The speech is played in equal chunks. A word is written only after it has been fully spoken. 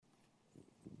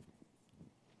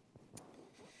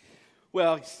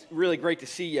Well, it's really great to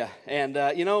see you. And,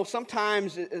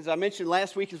 sometimes, as I mentioned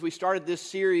last week as we started this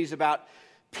series about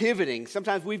pivoting,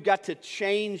 sometimes we've got to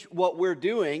change what we're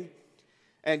doing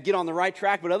and get on the right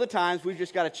track. But other times, we've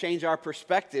just got to change our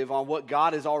perspective on what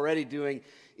God is already doing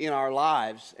in our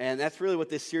lives. And that's really what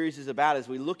this series is about, as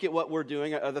we look at what we're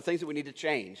doing. Are the things that we need to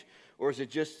change? Or is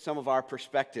it just some of our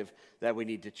perspective that we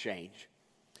need to change?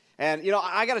 And,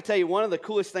 I got to tell you, one of the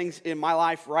coolest things in my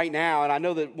life right now, and I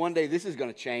know that one day this is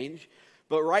going to change,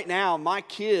 but right now, my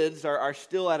kids are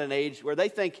still at an age where they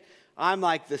think I'm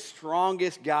like the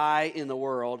strongest guy in the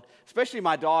world. Especially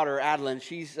my daughter, Adeline.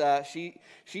 She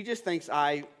just thinks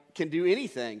I can do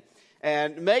anything.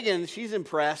 And Megan, she's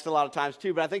impressed a lot of times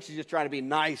too, but I think she's just trying to be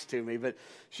nice to me. But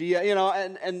she,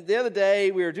 and the other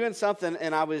day we were doing something,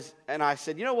 and I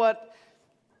said, you know what?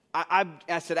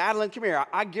 I said, Adeline, come here.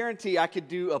 I guarantee I could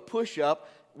do a push-up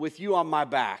with you on my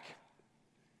back.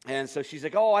 And so she's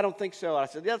like, oh, I don't think so. And I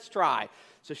said, let's try.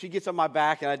 So she gets on my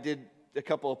back, and I did a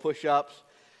couple of push-ups.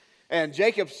 And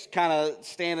Jacob's kind of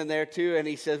standing there, too, and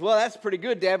he says, well, that's pretty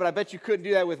good, Dad, but I bet you couldn't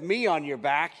do that with me on your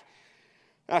back.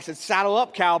 And I said, saddle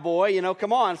up, cowboy,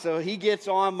 come on. So he gets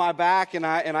on my back, and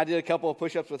I did a couple of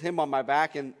push-ups with him on my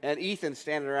back, and Ethan's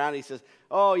standing around, and he says,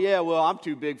 oh, yeah, well, I'm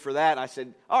too big for that. And I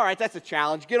said, all right, that's a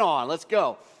challenge. Get on. Let's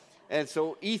go. And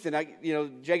so Ethan,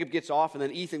 Jacob gets off, and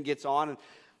then Ethan gets on, and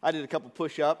I did a couple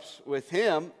push-ups with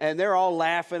him, and they're all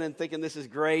laughing and thinking this is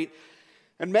great.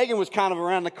 And Megan was kind of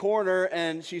around the corner,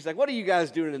 and she's like, what are you guys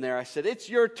doing in there? I said, it's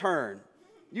your turn.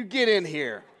 You get in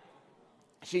here.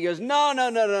 She goes,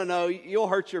 no, you'll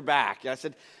hurt your back. I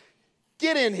said,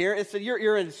 get in here. I said,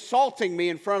 you're insulting me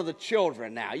in front of the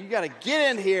children now. You got to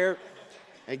get in here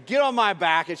and get on my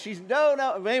back. And she's, no.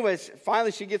 Anyways,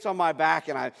 finally she gets on my back,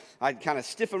 and I kind of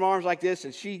stiffen my arms like this,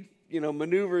 and she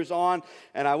maneuvers on,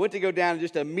 and I went to go down and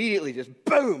just immediately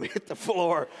boom, hit the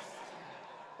floor.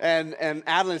 And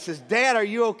Adeline says, Dad, are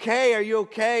you okay? Are you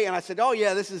okay? And I said, oh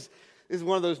yeah, this is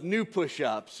one of those new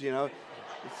push-ups, It's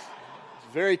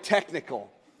very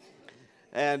technical.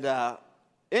 And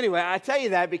anyway, I tell you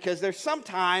that because there's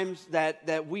sometimes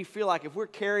that we feel like if we're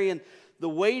carrying the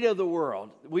weight of the world,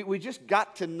 we just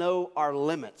got to know our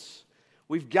limits.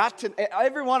 We've got to,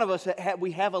 every one of us,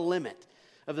 we have a limit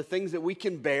of the things that we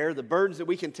can bear, the burdens that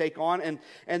we can take on.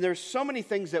 And there's so many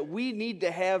things that we need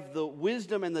to have the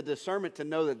wisdom and the discernment to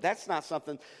know that that's not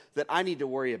something that I need to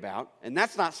worry about. And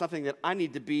that's not something that I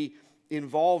need to be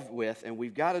involved with. And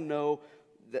we've got to know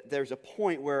that there's a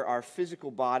point where our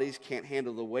physical bodies can't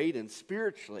handle the weight. And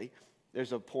spiritually,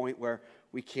 there's a point where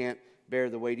we can't bear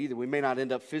the weight either. We may not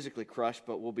end up physically crushed,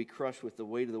 but we'll be crushed with the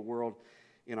weight of the world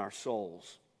in our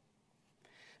souls.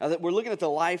 Now, that we're looking at the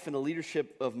life and the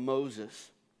leadership of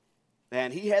Moses,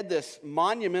 and he had this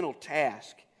monumental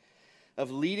task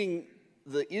of leading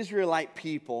the Israelite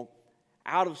people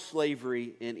out of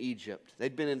slavery in Egypt.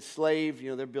 They'd been enslaved,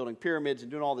 they're building pyramids and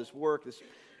doing all this work, this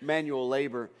manual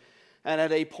labor. And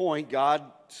at a point, God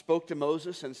spoke to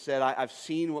Moses and said, I've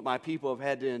seen what my people have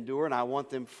had to endure, and I want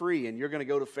them free. And you're going to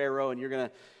go to Pharaoh, and you're going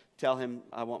to tell him,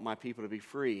 I want my people to be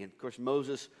free. And of course,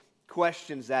 Moses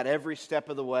questions that every step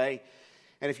of the way.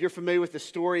 And if you're familiar with the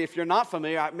story, if you're not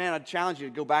familiar, I'd challenge you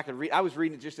to go back and read. I was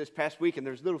reading it just this past week, and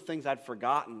there's little things I'd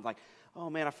forgotten. Like,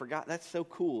 oh man, I forgot. That's so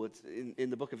cool. It's in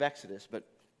the book of Exodus. But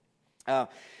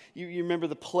you remember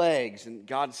the plagues, and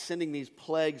God sending these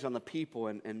plagues on the people,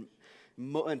 and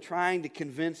trying to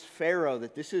convince Pharaoh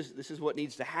that this is what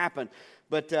needs to happen.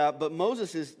 But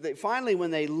Moses finally,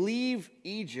 when they leave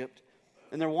Egypt,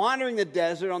 and they're wandering the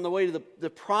desert on the way to the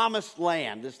promised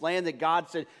land, this land that God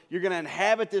said, you're going to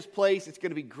inhabit this place, it's going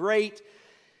to be great.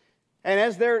 And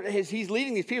as he's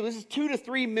leading these people, this is 2 to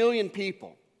 3 million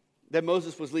people that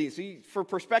Moses was leading. So for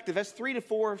perspective, that's 3 to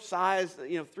 4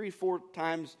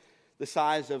 times the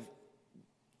size of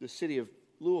the city of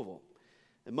Louisville.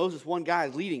 And Moses, one guy,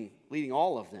 is leading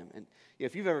all of them. And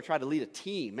if you've ever tried to lead a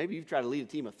team, maybe you've tried to lead a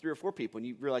team of 3 or 4 people, and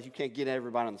you realize you can't get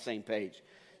everybody on the same page.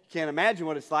 You can't imagine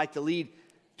what it's like to lead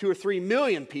 2 or 3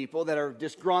 million people that are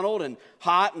disgruntled and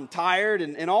hot and tired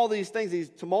and all these things, these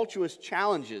tumultuous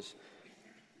challenges.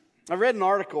 I read an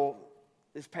article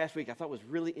this past week I thought was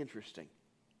really interesting.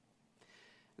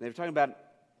 And they were talking about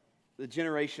the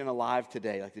generation alive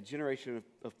today, like the generation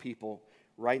of people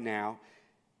right now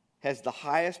has the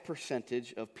highest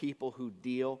percentage of people who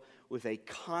deal with a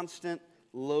constant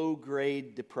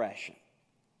low-grade depression.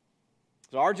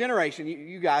 So our generation,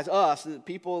 you guys, us, the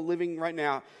people living right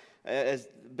now, as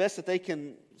best that they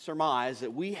can surmise,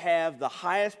 that we have the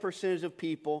highest percentage of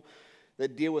people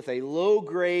that deal with a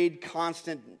low-grade,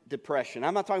 constant depression.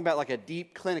 I'm not talking about like a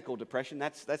deep clinical depression.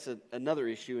 That's another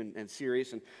issue and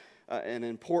serious and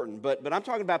important. But I'm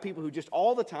talking about people who just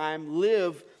all the time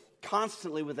live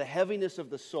constantly with a heaviness of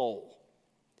the soul.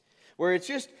 Where it's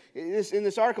just, in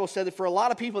this article said that for a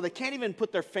lot of people, they can't even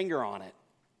put their finger on it.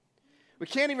 We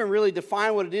can't even really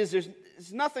define what it is. There's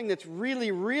nothing that's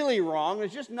really, really wrong.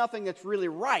 There's just nothing that's really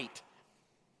right.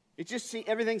 It just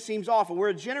everything seems off. And we're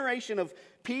a generation of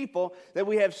people that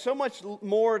we have so much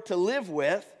more to live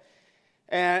with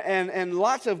and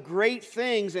lots of great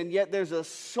things, and yet there's a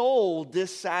soul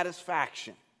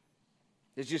dissatisfaction.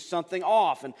 There's just something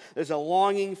off, and there's a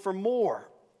longing for more.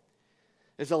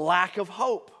 There's a lack of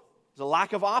hope. There's a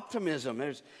lack of optimism.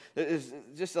 There's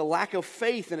just a lack of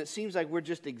faith, and it seems like we're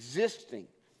just existing,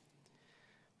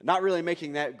 not really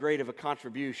making that great of a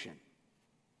contribution.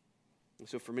 And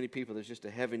so for many people, there's just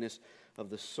a heaviness of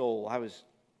the soul. I was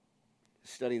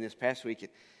studying this past week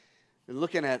and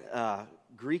looking at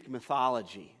Greek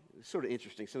mythology. It's sort of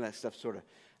interesting. Some of that stuff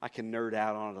I can nerd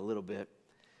out on it a little bit.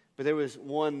 But there was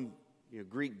one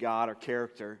Greek god or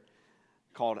character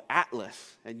called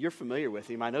Atlas, and you're familiar with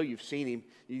him. I know you've seen him.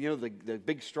 You know the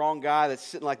big strong guy that's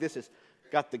sitting like this, has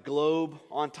got the globe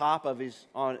on top of his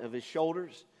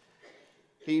shoulders.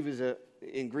 He was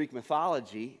in Greek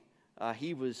mythology.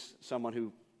 He was someone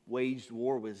who waged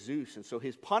war with Zeus, and so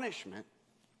his punishment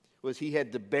was he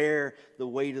had to bear the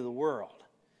weight of the world.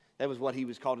 That was what he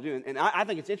was called to do. And I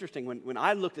think it's interesting when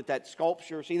I looked at that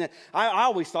sculpture, seeing that, I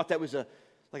always thought that was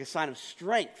like a sign of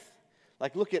strength.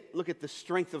 Like look at the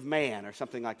strength of man or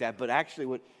something like that. But actually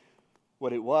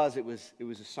what it was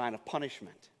a sign of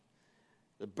punishment.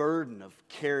 The burden of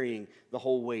carrying the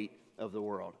whole weight of the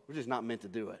world. We're just not meant to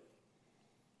do it.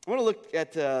 I want to look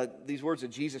at these words of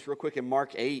Jesus real quick in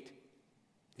Mark 8.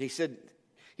 He said,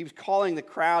 he was calling the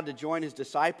crowd to join his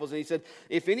disciples, and he said,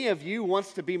 if any of you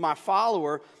wants to be my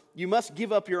follower, you must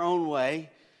give up your own way,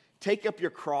 take up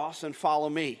your cross, and follow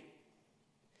me.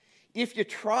 If you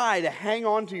try to hang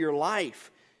on to your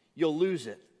life, you'll lose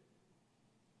it.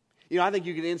 I think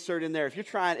you can insert in there,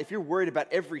 if you're worried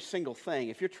about every single thing,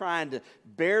 if you're trying to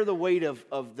bear the weight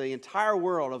of the entire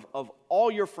world, of all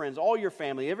your friends, all your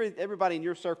family, everybody in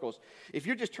your circles, if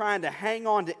you're just trying to hang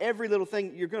on to every little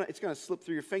thing, it's going to slip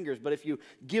through your fingers. But if you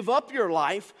give up your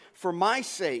life for my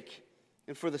sake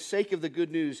and for the sake of the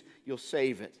good news, you'll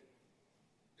save it.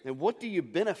 And what do you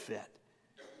benefit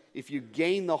if you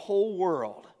gain the whole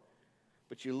world,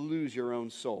 but you lose your own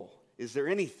soul? Is there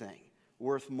anything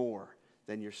worth more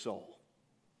than your soul?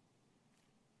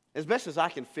 As best as I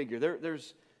can figure,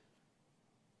 there's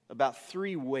about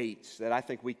 3 weights that I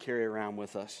think we carry around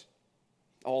with us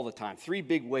all the time. 3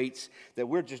 big weights that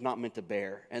we're just not meant to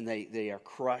bear, and they are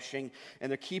crushing,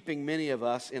 and they're keeping many of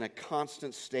us in a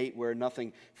constant state where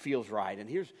nothing feels right. And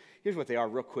here's what they are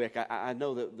real quick. I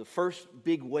know that the first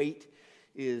big weight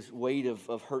is weight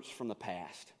of hurts from the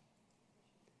past.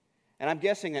 And I'm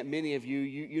guessing that many of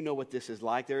you know what this is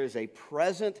like. There is a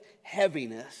present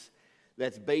heaviness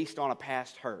that's based on a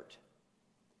past hurt.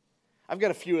 I've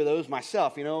got a few of those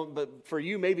myself, but for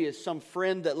you, maybe it's some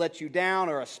friend that let you down,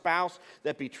 or a spouse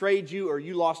that betrayed you, or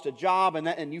you lost a job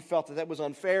and you felt that was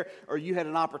unfair, or you had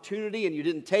an opportunity and you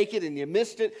didn't take it and you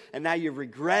missed it and now you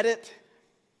regret it.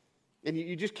 And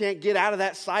you just can't get out of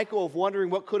that cycle of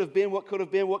wondering what could have been, what could have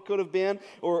been, what could have been.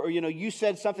 Or you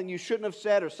said something you shouldn't have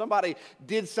said, or somebody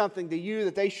did something to you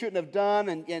that they shouldn't have done,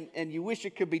 and you wish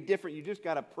it could be different. You just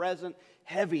got a present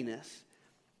heaviness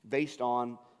based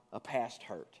on a past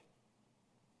hurt.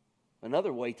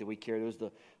 Another weight that we carry is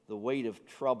the weight of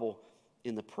trouble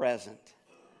in the present.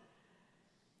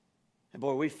 And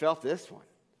boy, we felt this one.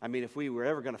 I mean, if we were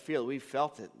ever going to feel it, we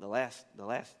felt it the last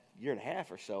year and a half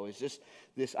or so. Is just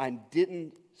this, I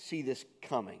didn't see this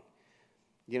coming.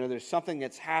 There's something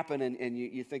that's happened, and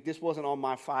you think this wasn't on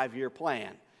my 5-year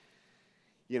plan.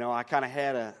 I kind of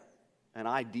had an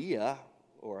idea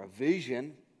or a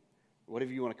vision,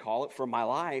 whatever you want to call it, for my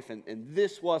life, and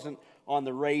this wasn't on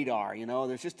the radar.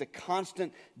 There's just a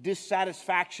constant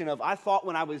dissatisfaction of, I thought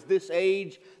when I was this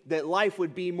age that life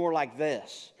would be more like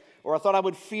this, or I thought I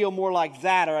would feel more like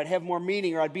that, or I'd have more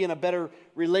meaning, or I'd be in a better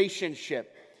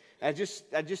relationship. I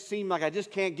just seem like I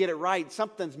just can't get it right.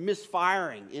 Something's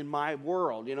misfiring in my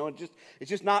world. It's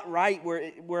just not right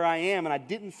where I am, and I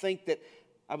didn't think that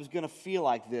I was going to feel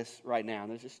like this right now. And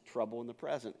there's just trouble in the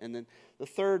present. And then the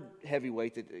third heavy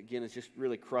weight that, again, is just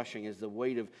really crushing is the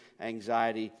weight of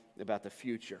anxiety about the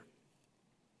future.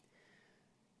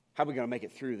 How are we going to make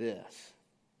it through this?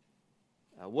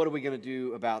 What are we going to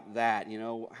do about that?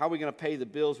 How are we going to pay the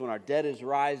bills when our debt is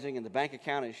rising and the bank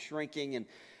account is shrinking and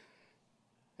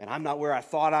I'm not where I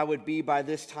thought I would be by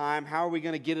this time? How are we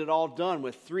going to get it all done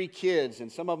with 3 kids,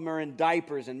 and some of them are in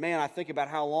diapers, and man, I think about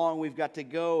how long we've got to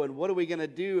go, and what are we going to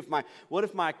do what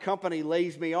if my company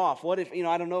lays me off? What if,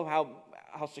 I don't know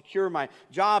how secure my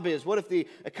job is? What if the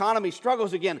economy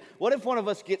struggles again? What if one of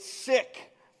us gets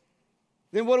sick?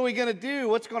 Then what are we going to do?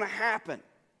 What's going to happen?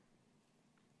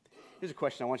 Here's a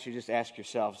question I want you to just ask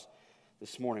yourselves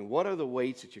this morning. What are the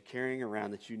weights that you're carrying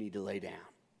around that you need to lay down?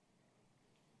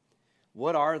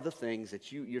 What are the things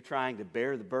that you're trying to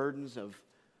bear the burdens of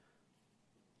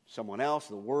someone else,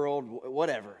 the world,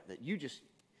 whatever, that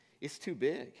it's too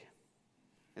big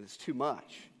and it's too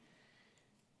much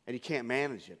and you can't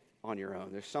manage it on your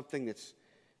own. There's something that's,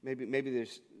 maybe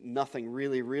there's nothing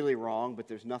really, really wrong, but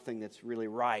there's nothing that's really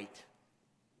right.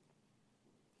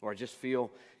 Or I just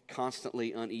feel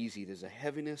constantly uneasy. There's a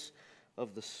heaviness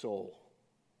of the soul.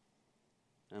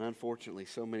 And unfortunately,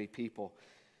 so many people,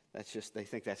 they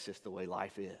think that's just the way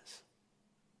life is.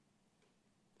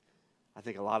 I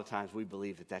think a lot of times we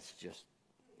believe that that's just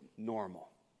normal.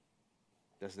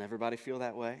 Doesn't everybody feel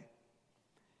that way?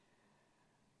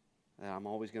 That I'm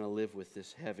always going to live with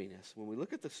this heaviness. When we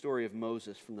look at the story of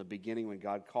Moses from the beginning when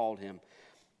God called him,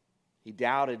 he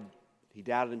doubted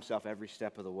himself every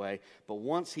step of the way. But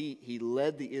once he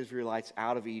led the Israelites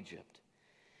out of Egypt,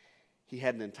 he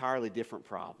had an entirely different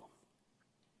problem.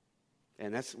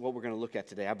 And that's what we're going to look at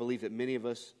today. I believe that many of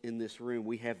us in this room,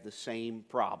 we have the same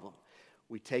problem.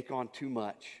 We take on too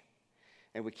much,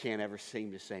 and we can't ever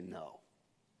seem to say no.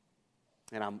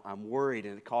 And I'm worried,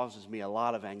 and it causes me a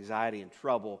lot of anxiety and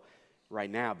trouble right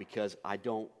now because I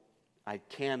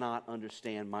cannot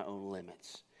understand my own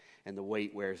limits, and the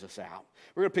weight wears us out.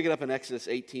 We're going to pick it up in Exodus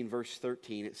 18, verse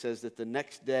 13. It says that the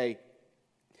next day,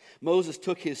 Moses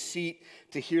took his seat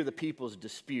to hear the people's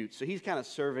disputes. So he's kind of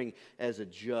serving as a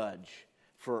judge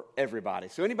for everybody.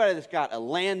 So anybody that's got a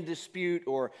land dispute,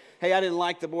 or, hey, I didn't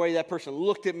like the way that person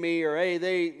looked at me, or, hey,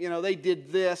 they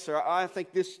did this, or I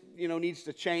think this, needs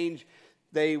to change,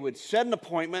 they would set an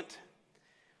appointment,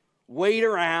 wait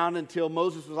around until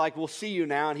Moses was like, we'll see you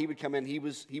now, and he would come in. He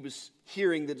was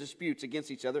hearing the disputes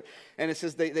against each other. And it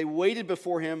says they waited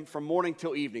before him from morning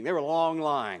till evening. There were long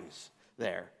lines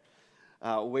there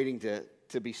waiting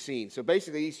to be seen. So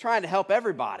basically, he's trying to help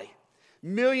everybody.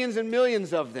 Millions and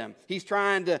millions of them. He's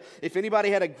trying to, if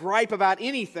anybody had a gripe about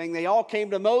anything, they all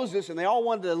came to Moses and they all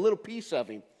wanted a little piece of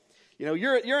him.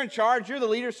 You're in charge, you're the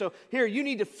leader, so here, you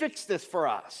need to fix this for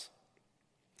us.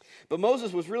 But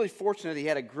Moses was really fortunate. He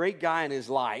had a great guy in his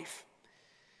life.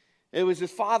 It was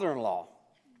his father-in-law,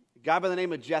 a guy by the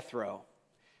name of Jethro.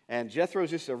 And Jethro is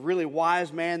just a really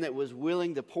wise man that was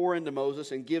willing to pour into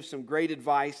Moses and give some great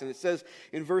advice. And it says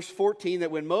in verse 14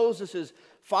 that when Moses'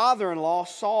 father-in-law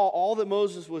saw all that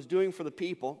Moses was doing for the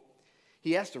people,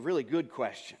 he asked a really good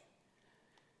question.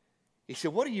 He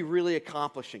said, what are you really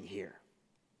accomplishing here?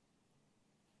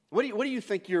 What do you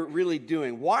think you're really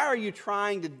doing? Why are you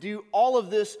trying to do all of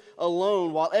this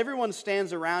alone while everyone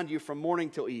stands around you from morning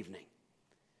till evening?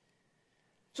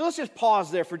 So let's just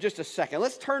pause there for just a second.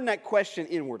 Let's turn that question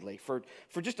inwardly for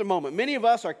just a moment. Many of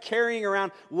us are carrying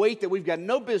around weight that we've got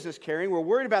no business carrying. We're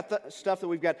worried about the stuff that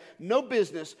we've got no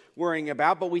business worrying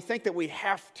about, but we think that we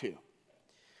have to.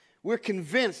 We're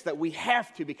convinced that we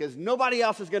have to because nobody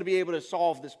else is going to be able to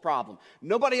solve this problem.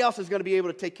 Nobody else is going to be able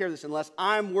to take care of this unless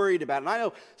I'm worried about it. And I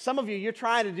know some of you, you're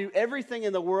trying to do everything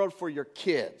in the world for your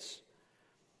kids.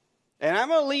 And I'm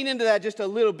going to lean into that just a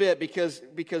little bit because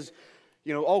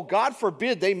God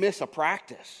forbid they miss a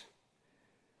practice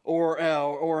or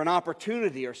an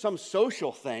opportunity or some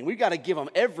social thing. We've got to give them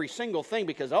every single thing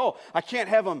because, I can't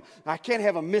have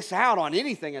them miss out on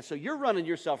anything. And so you're running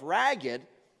yourself ragged.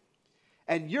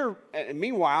 And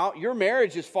meanwhile, your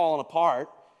marriage is falling apart.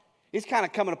 It's kind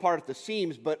of coming apart at the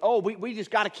seams, but we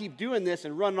just got to keep doing this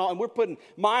and running on. And we're putting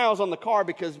miles on the car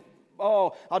because,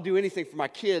 I'll do anything for my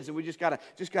kids, and we just got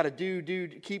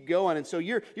to keep going. And so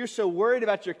you're so worried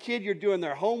about your kid, you're doing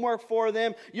their homework for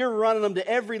them, you're running them to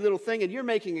every little thing, and you're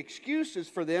making excuses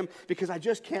for them because I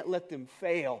just can't let them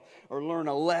fail or learn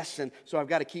a lesson, so I've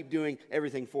got to keep doing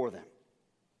everything for them.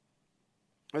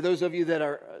 Or those of you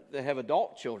that have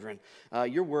adult children,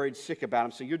 you're worried sick about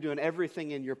them, so you're doing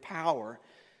everything in your power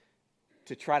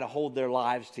to try to hold their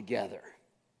lives together.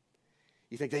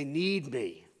 You think they need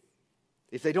me.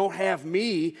 If they don't have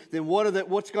me, then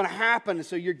what's going to happen? And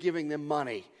so you're giving them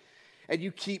money, and you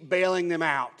keep bailing them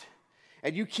out.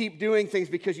 And you keep doing things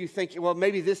because you think, well,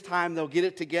 maybe this time they'll get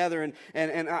it together,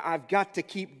 and I've got to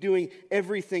keep doing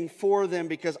everything for them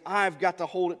because I've got to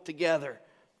hold it together.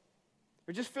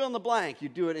 Or just fill in the blank. You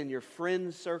do it in your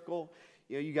friend circle.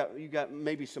 You got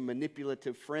maybe some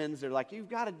manipulative friends. They're like, you've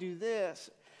got to do this.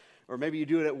 Or maybe you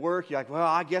do it at work. You're like, well,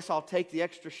 I guess I'll take the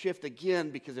extra shift again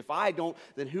because if I don't,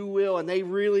 then who will? And they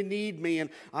really need me. And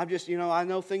I'm just, I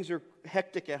know things are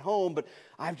hectic at home, but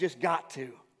I've just got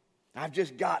to. I've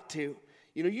just got to.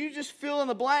 You just fill in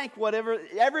the blank, whatever.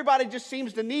 Everybody just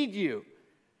seems to need you.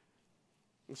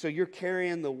 And so you're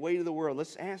carrying the weight of the world.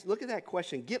 Look at that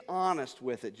question. Get honest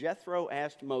with it. Jethro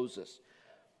asked Moses,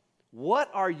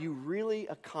 what are you really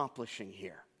accomplishing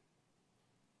here?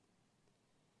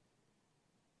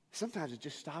 Sometimes it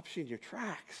just stops you in your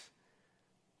tracks.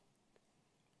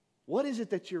 What is it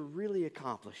that you're really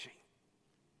accomplishing?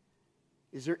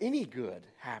 Is there any good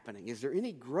happening? Is there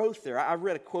any growth there? I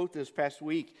read a quote this past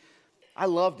week. I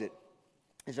loved it.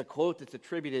 It's a quote that's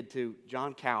attributed to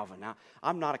John Calvin. Now,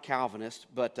 I'm not a Calvinist,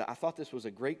 but I thought this was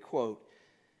a great quote.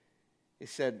 It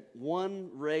said, one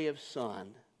ray of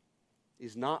sun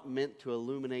is not meant to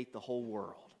illuminate the whole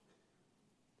world.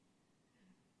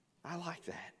 I like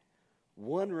that.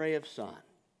 One ray of sun,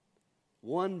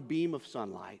 one beam of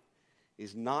sunlight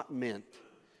is not meant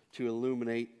to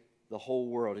illuminate the whole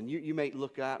world. And you may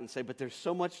look out and say, but there's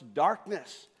so much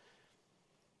darkness.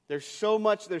 There's so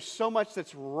much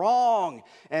that's wrong,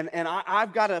 and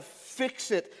I've got to fix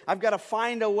it. I've got to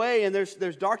find a way, and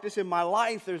there's darkness in my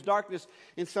life. There's darkness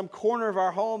in some corner of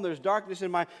our home. There's darkness in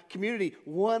my community.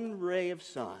 One ray of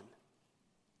sun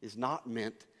is not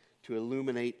meant to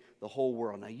illuminate the whole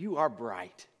world. Now, you are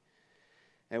bright,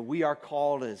 and we are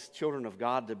called as children of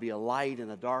God to be a light in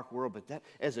a dark world, but that,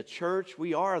 as a church,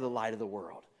 we are the light of the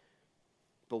world.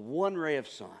 But one ray of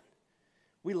sun,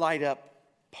 we light up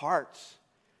parts,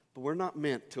 but we're not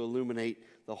meant to illuminate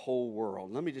the whole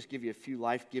world. Let me just give you a few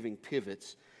life-giving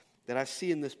pivots that I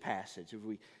see in this passage. If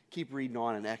we keep reading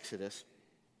on in Exodus,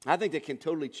 I think that can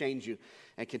totally change you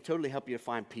and can totally help you to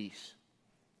find peace.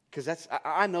 Because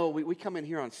I know we come in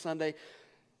here on Sunday,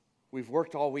 we've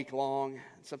worked all week long,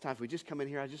 and sometimes we just come in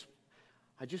here,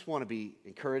 I just want to be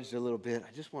encouraged a little bit.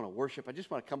 I just want to worship. I just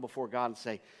want to come before God and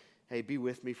say, hey, be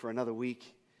with me for another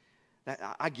week.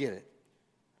 I get it.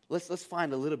 Let's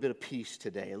find a little bit of peace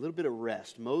today, a little bit of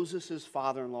rest. Moses'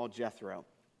 father-in-law, Jethro,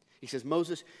 he says,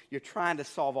 Moses, you're trying to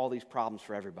solve all these problems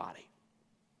for everybody.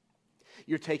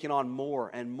 You're taking on more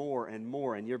and more and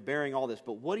more, and you're bearing all this.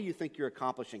 But what do you think you're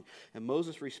accomplishing? And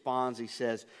Moses responds, he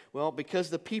says, well, because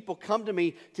the people come to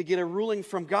me to get a ruling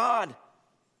from God.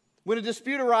 When a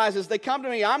dispute arises, they come to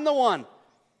me. I'm the one.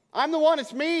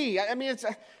 It's me. I mean,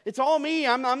 it's all me.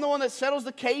 I'm the one that settles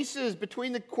the cases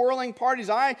between the quarreling parties.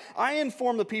 I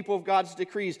inform the people of God's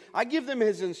decrees. I give them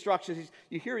his instructions.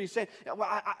 You hear he's saying,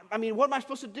 well, I mean, what am I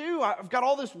supposed to do? I've got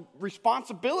all this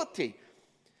responsibility.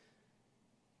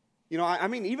 I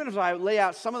mean, even if I lay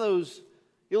out some of those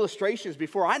illustrations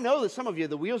before, I know that some of you,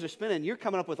 the wheels are spinning. You're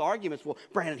coming up with arguments. Well,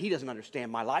 Brandon, he doesn't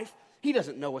understand my life. He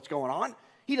doesn't know what's going on.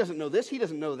 He doesn't know this. He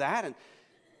doesn't know that.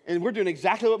 And we're doing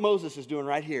exactly what Moses is doing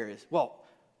right here.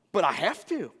 But I have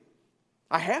to.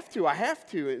 I have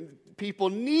to. And people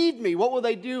need me. What will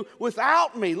they do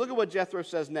without me? Look at what Jethro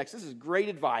says next. This is great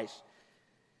advice.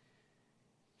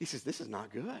 He says, this is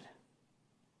not good.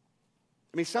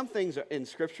 I mean, some things in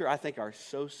Scripture I think are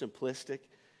so simplistic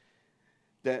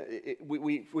that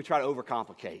we try to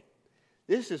overcomplicate.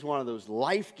 This is one of those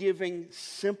life-giving,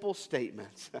 simple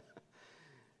statements.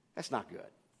 That's not good.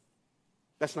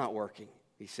 That's not working.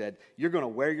 He said, you're going to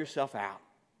wear yourself out,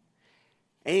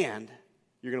 and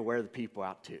you're going to wear the people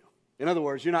out too. In other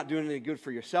words, you're not doing any good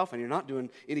for yourself, and you're not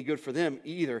doing any good for them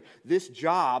either. This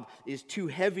job is too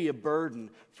heavy a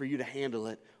burden for you to handle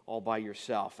it all by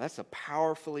yourself. That's a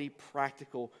powerfully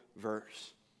practical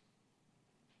verse.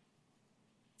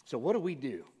 So what do we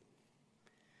do?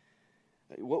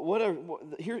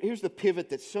 Here's the pivot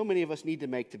that so many of us need to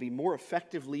make to be more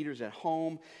effective leaders at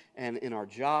home and in our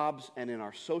jobs and in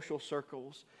our social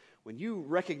circles. When you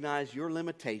recognize your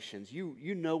limitations,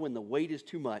 you know when the weight is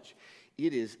too much,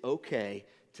 it is okay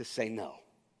to say no.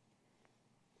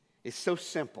 It's so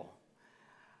simple.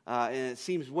 And it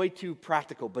seems way too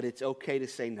practical, but it's okay to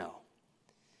say no.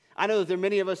 I know that there are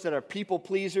many of us that are people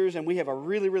pleasers, and we have a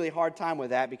really, really hard time with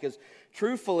that because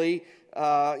truthfully,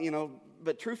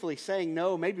 saying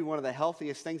no may be one of the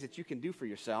healthiest things that you can do for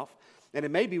yourself, and it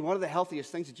may be one of the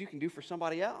healthiest things that you can do for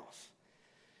somebody else,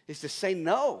 is to say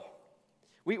no.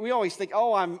 We always think,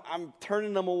 I'm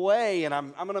turning them away, and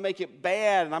I'm going to make it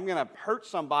bad, and I'm going to hurt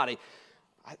somebody.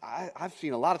 I've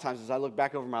seen a lot of times as I look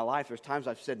back over my life, there's times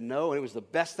I've said no, and it was the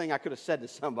best thing I could have said to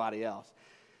somebody else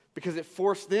because it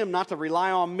forced them not to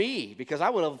rely on me because I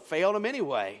would have failed them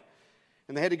anyway.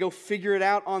 And they had to go figure it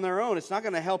out on their own. It's not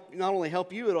going to help, not only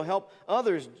help you, it'll help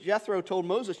others. Jethro told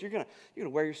Moses, you're going to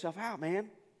wear yourself out, man.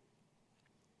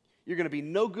 You're going to be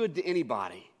no good to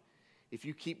anybody if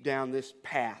you keep down this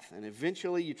path. And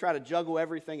eventually you try to juggle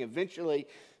everything. Eventually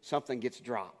something gets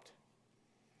dropped.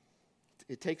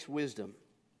 It takes wisdom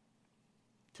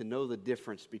to know the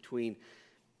difference between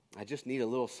I just need a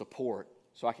little support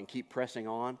so I can keep pressing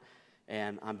on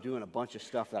and I'm doing a bunch of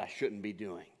stuff that I shouldn't be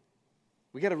doing.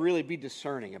 We got to really be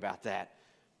discerning about that.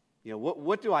 You know,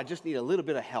 what do I just need a little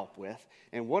bit of help with,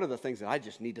 and what are the things that I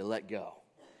just need to let go,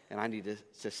 and I need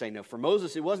to say no. For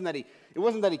Moses, it wasn't that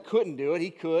he couldn't do it. He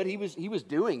could. He was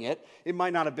doing it. It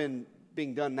might not have been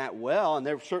being done that well, and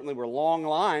there certainly were long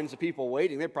lines of people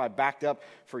waiting. They probably backed up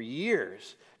for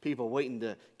years, people waiting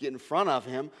to get in front of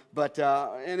him. But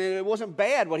and it wasn't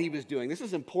bad what he was doing. This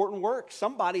is important work.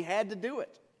 Somebody had to do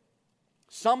it.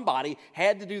 Somebody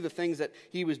had to do the things that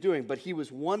he was doing. But he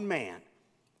was one man.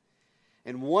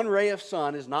 And one ray of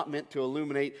sun is not meant to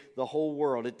illuminate the whole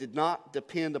world. It did not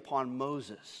depend upon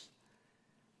Moses.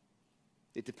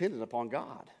 It depended upon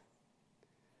God.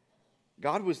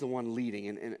 God was the one leading.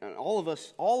 And all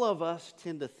of us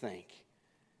tend to think,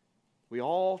 we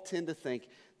all tend to think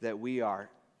that we are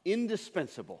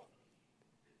indispensable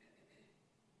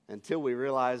until we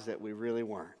realize that we really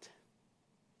weren't.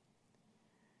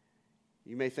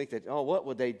 You may think that, oh, what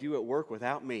would they do at work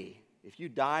without me? If you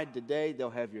died today, they'll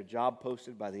have your job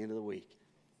posted by the end of the week.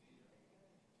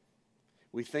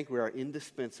 We think we are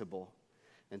indispensable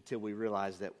until we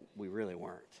realize that we really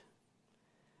weren't.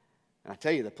 And I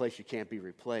tell you, the place you can't be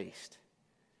replaced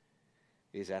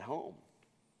is at home.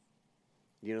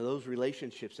 You know, those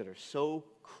relationships that are so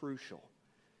crucial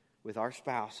with our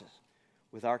spouses,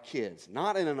 with our kids,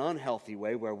 not in an unhealthy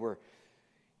way where we're,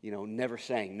 never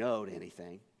saying no to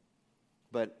anything,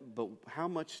 but how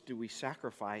much do we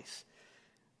sacrifice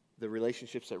the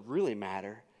relationships that really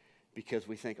matter because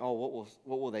we think, oh,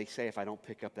 what will they say if I don't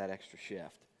pick up that extra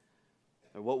shift?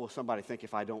 Or what will somebody think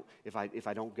if I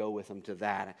don't go with them to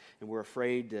that? And we're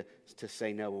afraid to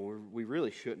say no when we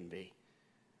really shouldn't be,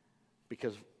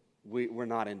 because we're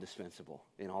not indispensable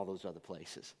in all those other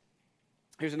places.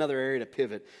 Here's another area to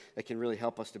pivot that can really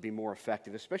help us to be more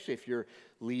effective, especially if you're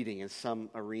leading in some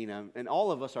arena. And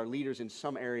all of us are leaders in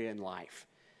some area in life,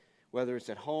 whether it's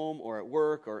at home or at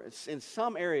work or it's in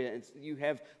some area. You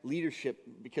have leadership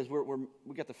because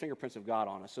we got the fingerprints of God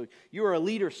on us. So you are a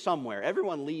leader somewhere.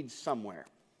 Everyone leads somewhere.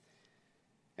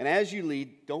 And as you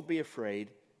lead, don't be afraid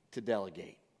to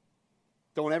delegate.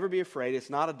 Don't ever be afraid.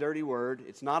 It's not a dirty word.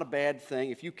 It's not a bad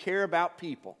thing. If you care about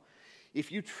people,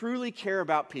 if you truly care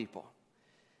about people,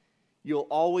 you'll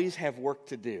always have work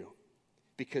to do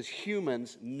because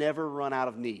humans never run out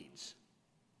of needs.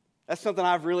 That's something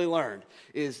I've really learned,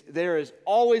 is there is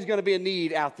always going to be a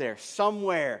need out there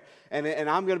somewhere, and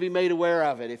I'm going to be made aware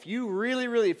of it. If you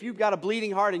if you've got a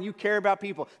bleeding heart and you care about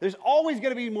people, there's always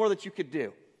going to be more that you could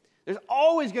do. There's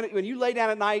always going to, when you lay down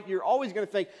at night, you're always going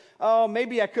to think, oh,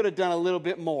 maybe I could have done a little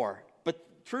bit more.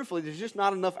 But truthfully, there's just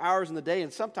not enough hours in the day,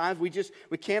 and sometimes we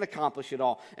can't accomplish it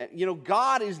all. And,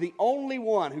 God is the only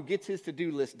one who gets his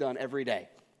to-do list done every day.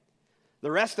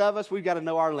 The rest of us, we've got to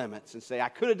know our limits and say, I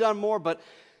could have done more, but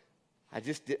I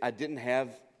didn't have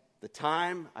the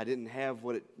time. I didn't have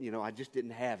I just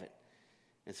didn't have it.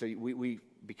 And so we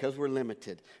because we're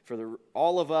limited,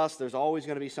 all of us, there's always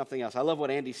going to be something else. I love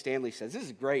what Andy Stanley says. This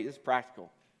is great. This is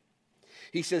practical.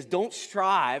 He says, don't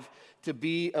strive to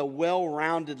be a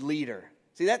well-rounded leader.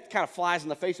 See, that kind of flies in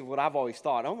the face of what I've always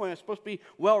thought. Oh, I'm supposed to be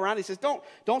well-rounded. He says,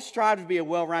 don't strive to be a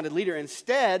well-rounded leader.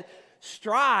 Instead,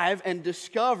 strive and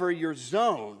discover your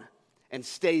zone and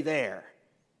stay there.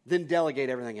 Then delegate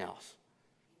everything else.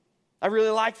 I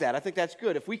really like that. I think that's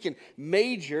good. If we can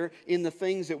major in the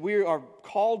things that we are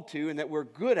called to and that we're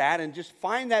good at and just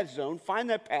find that zone, find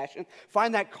that passion,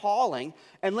 find that calling,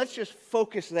 and let's just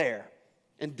focus there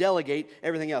and delegate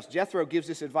everything else. Jethro gives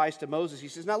this advice to Moses. He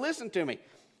says, now listen to me.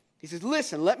 He says,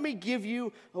 listen, let me give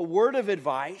you a word of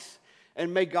advice,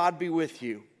 and may God be with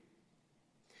you.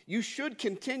 You should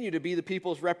continue to be the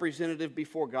people's representative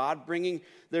before God, bringing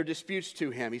their disputes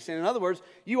to him. He said, in other words,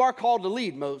 you are called to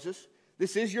lead, Moses.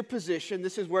 This is your position.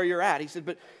 This is where you're at. He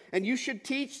said, and you should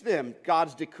teach them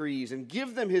God's decrees and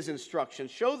give them his instructions.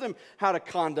 Show them how to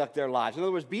conduct their lives. In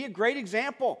other words, be a great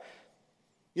example.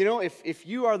 If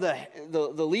you are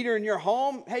the leader in your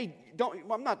home, hey,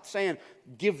 I'm not saying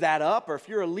give that up. Or if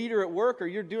you're a leader at work or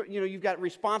you've got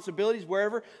responsibilities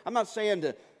wherever, I'm not saying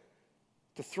to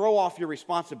throw off your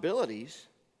responsibilities.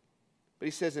 But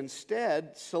he says,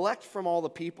 instead, select from all the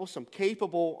people some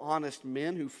capable, honest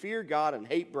men who fear God and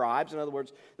hate bribes. In other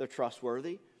words, they're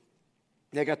trustworthy.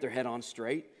 They got their head on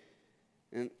straight.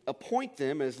 And appoint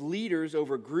them as leaders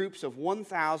over groups of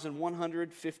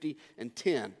 1,150 and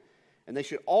 10. And they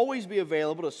should always be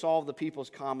available to solve the people's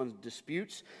common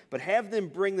disputes, but have them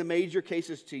bring the major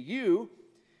cases to you,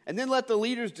 and then let the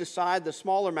leaders decide the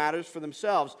smaller matters for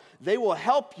themselves. They will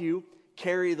help you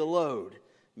carry the load,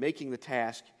 making the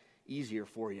task easier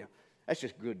for you. That's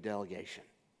just good delegation.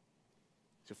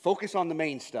 So focus on the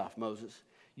main stuff, Moses.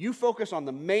 You focus on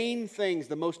the main things,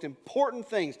 the most important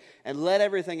things, and let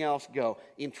everything else go.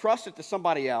 Entrust it to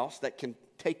somebody else that can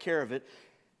take care of it,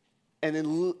 and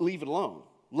then leave it alone.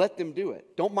 Let them do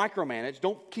it. Don't micromanage.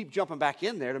 Don't keep jumping back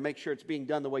in there to make sure it's being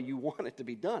done the way you want it to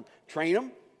be done. Train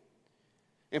them,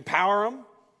 empower them,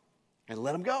 and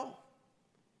let them go.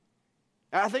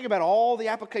 And I think about all the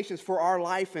applications for our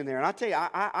life in there, and I tell you,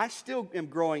 I still am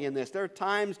growing in this. There are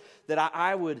times that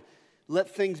I would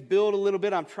let things build a little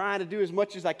bit. I'm trying to do as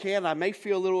much as I can. I may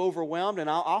feel a little overwhelmed, and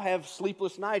I'll have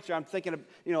sleepless nights. I'm thinking,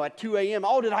 at 2 a.m.,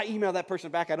 oh, did I email that person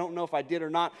back? I don't know if I did or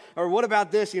not. Or what about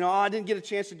this? Oh, I didn't get a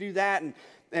chance to do that.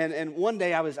 And one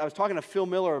day I was talking to Phil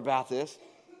Miller about this.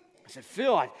 I said,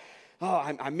 Phil,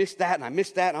 I missed that, and I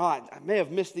missed that. And I may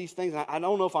have missed these things. I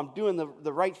don't know if I'm doing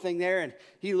the right thing there. And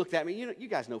he looked at me. You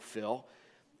guys know Phil.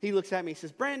 He looks at me. He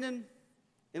says, Brandon,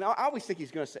 I always think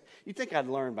he's going to say, you'd think I'd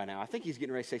learn by now. I think he's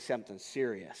getting ready to say something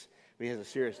serious. But he has a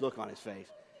serious look on his face.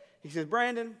 He says,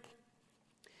 Brandon,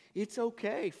 it's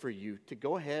okay for you to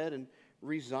go ahead and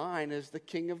resign as the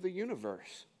king of the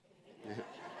universe.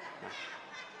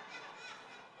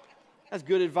 That's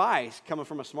good advice coming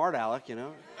from a smart aleck,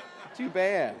 Too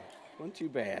bad. Wasn't too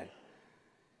bad.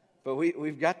 But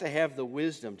we've got to have the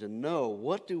wisdom to know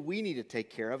what do we need to take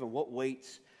care of and what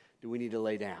weights do we need to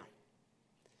lay down.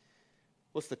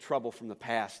 What's the trouble from the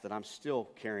past that I'm still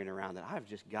carrying around that I've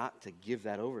just got to give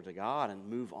that over to God and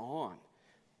move on?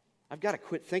 I've got to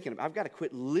quit thinking. I've got to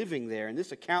quit living there. In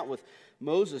this account with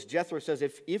Moses, Jethro says,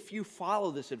 if you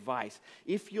follow this advice,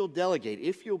 if you'll delegate,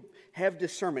 if you'll have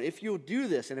discernment, if you'll do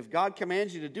this, and if God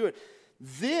commands you to do it,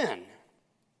 then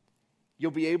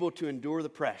you'll be able to endure the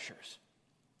pressures.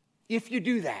 If you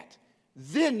do that,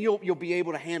 then you'll be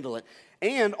able to handle it.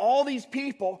 And all these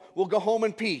people will go home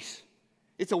in peace.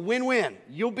 It's a win-win.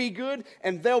 You'll be good,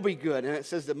 and they'll be good. And it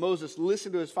says that Moses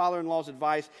listened to his father-in-law's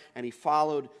advice, and he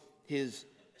followed his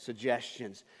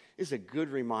suggestions. It's a good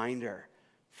reminder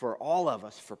for all of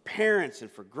us, for parents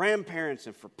and for grandparents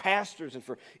and for pastors and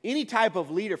for any type of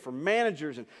leader, for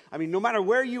managers. And no matter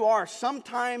where you are,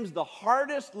 sometimes the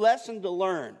hardest lesson to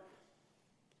learn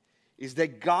is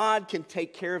that God can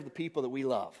take care of the people that we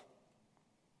love.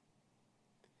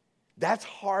 That's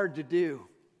hard to do.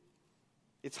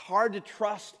 It's hard to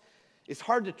trust. It's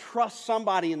hard to trust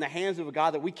somebody in the hands of a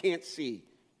God that we can't see.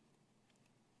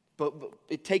 But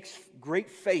it takes great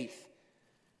faith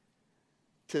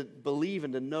to believe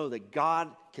and to know that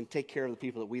God can take care of the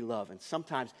people that we love. And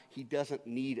sometimes He doesn't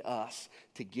need us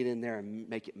to get in there and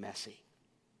make it messy.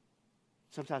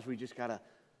 Sometimes we just got to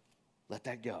let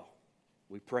that go.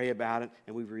 We pray about it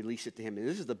and we release it to Him. And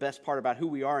this is the best part about who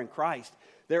we are in Christ.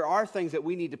 There are things that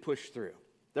we need to push through.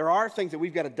 There are things that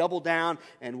we've got to double down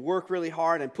and work really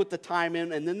hard and put the time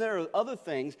in. And then there are other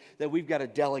things that we've got to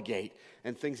delegate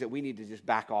and things that we need to just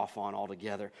back off on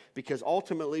altogether. Because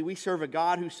ultimately we serve a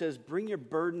God who says, bring your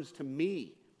burdens to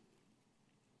me.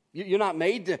 You're not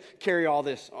made to carry all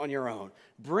this on your own.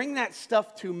 Bring that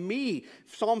stuff to me.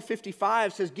 Psalm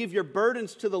 55 says, give your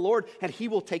burdens to the Lord and He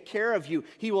will take care of you.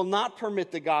 He will not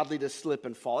permit the godly to slip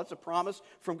and fall. It's a promise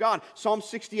from God. Psalm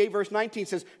 68 verse 19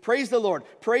 says, praise the Lord.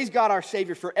 Praise God our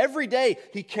Savior. For every day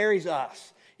He carries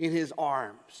us in His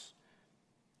arms.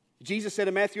 Jesus said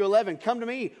in Matthew 11, come to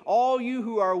me, all you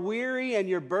who are weary and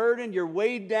you're burdened, you're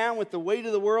weighed down with the weight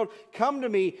of the world. Come to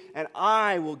me and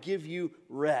I will give you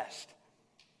rest.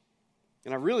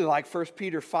 And I really like 1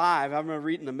 Peter 5. I'm going to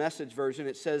read in the Message version.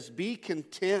 It says, be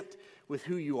content with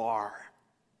who you are.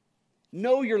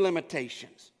 Know your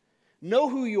limitations. Know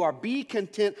who you are. Be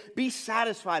content. Be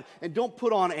satisfied. And don't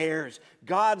put on airs.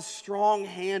 God's strong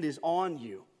hand is on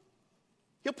you.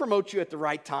 He'll promote you at the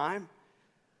right time.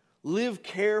 Live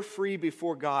carefree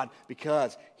before God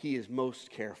because He is most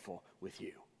careful with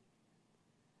you.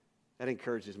 That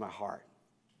encourages my heart.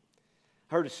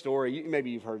 I heard a story. Maybe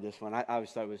you've heard this one. I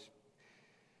always thought it was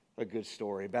a good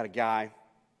story about a guy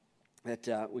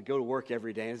that would go to work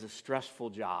every day. It was a stressful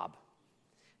job.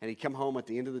 And he'd come home at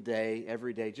the end of the day,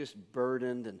 every day, just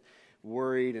burdened and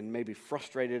worried and maybe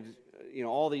frustrated,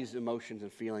 all these emotions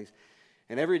and feelings.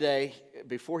 And every day,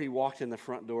 before he walked in the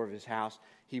front door of his house,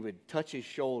 he would touch his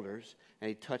shoulders and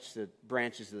he'd touch the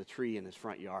branches of the tree in his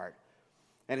front yard.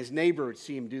 And his neighbor would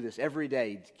see him do this every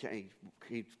day.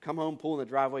 He'd come home, pull in the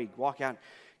driveway, he'd walk out,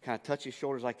 kind of touch his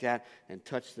shoulders like that and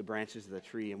touch the branches of the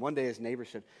tree. And one day his neighbor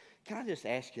said, can I just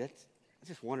ask you, I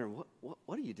just wondering,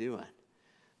 what are you doing?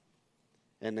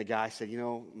 And the guy said,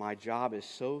 my job is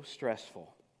so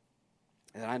stressful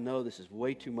and I know this is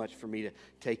way too much for me to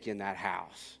take in that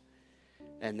house.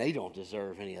 And they don't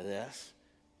deserve any of this.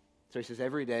 So he says,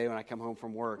 every day when I come home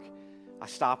from work, I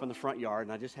stop in the front yard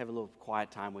and I just have a little quiet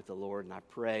time with the Lord and I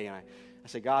pray and I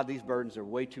say, God, these burdens are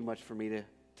way too much for me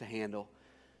to to handle.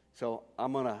 So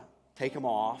I'm going to take them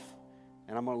off,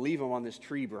 and I'm going to leave them on this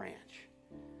tree branch.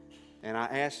 And I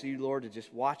ask you, Lord, to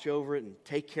just watch over it and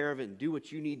take care of it and do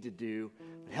what you need to do.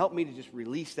 But help me to just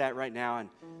release that right now. And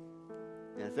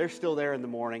if they're still there in the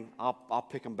morning, I'll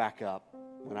pick them back up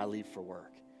when I leave for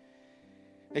work.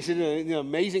 They said the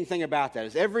amazing thing about that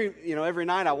is every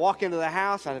night I walk into the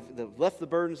house, I've left the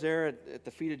burdens there at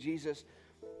the feet of Jesus.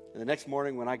 And the next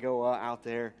morning when I go out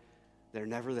there, they're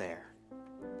never there.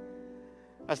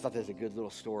 I just thought that was a good little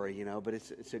story, but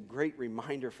it's a great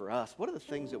reminder for us. What are the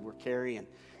things that we're carrying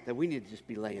that we need to just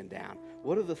be laying down?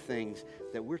 What are the things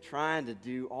that we're trying to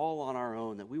do all on our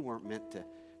own that we weren't meant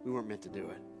to do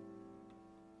it?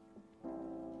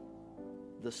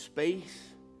 The space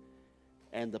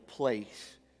and the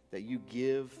place that you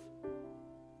give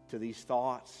to these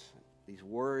thoughts, these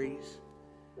worries,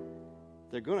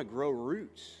 they're going to grow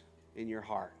roots in your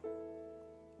heart.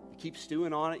 You keep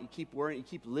stewing on it, you keep worrying, you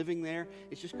keep living there,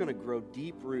 it's just going to grow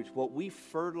deep roots. What we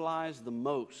fertilize the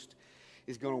most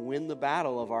is going to win the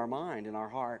battle of our mind and our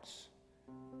hearts.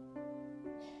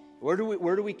 Where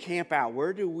do we camp out?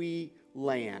 Where do we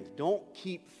land? Don't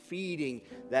keep feeding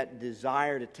that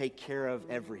desire to take care of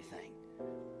everything,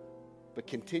 but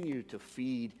continue to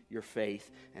feed your faith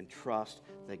and trust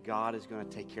that God is going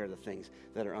to take care of the things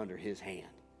that are under His hand.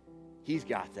 He's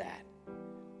got that.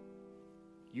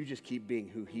 You just keep being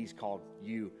who He's called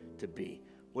you to be.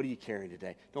 What are you carrying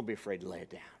today? Don't be afraid to lay it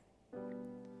down.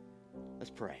 Let's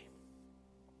pray.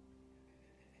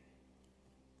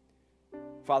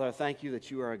 Father, I thank you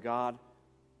that you are a God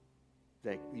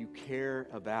that you care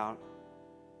about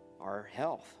our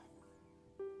health.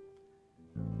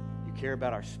 You care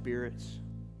about our spirits.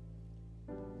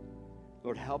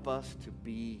 Lord, help us to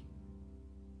be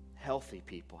healthy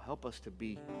people. Help us to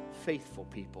be faithful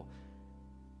people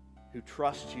who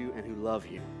trust you and who love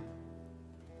you.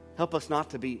 Help us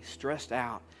not to be stressed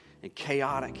out and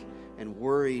chaotic and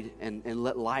worried and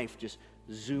let life just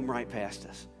zoom right past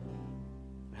us.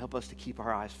 Help us to keep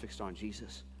our eyes fixed on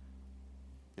Jesus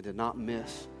and to not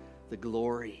miss the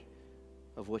glory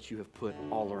of what you have put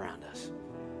all around us.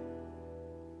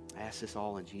 I ask this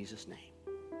all in Jesus' name.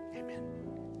 Amen.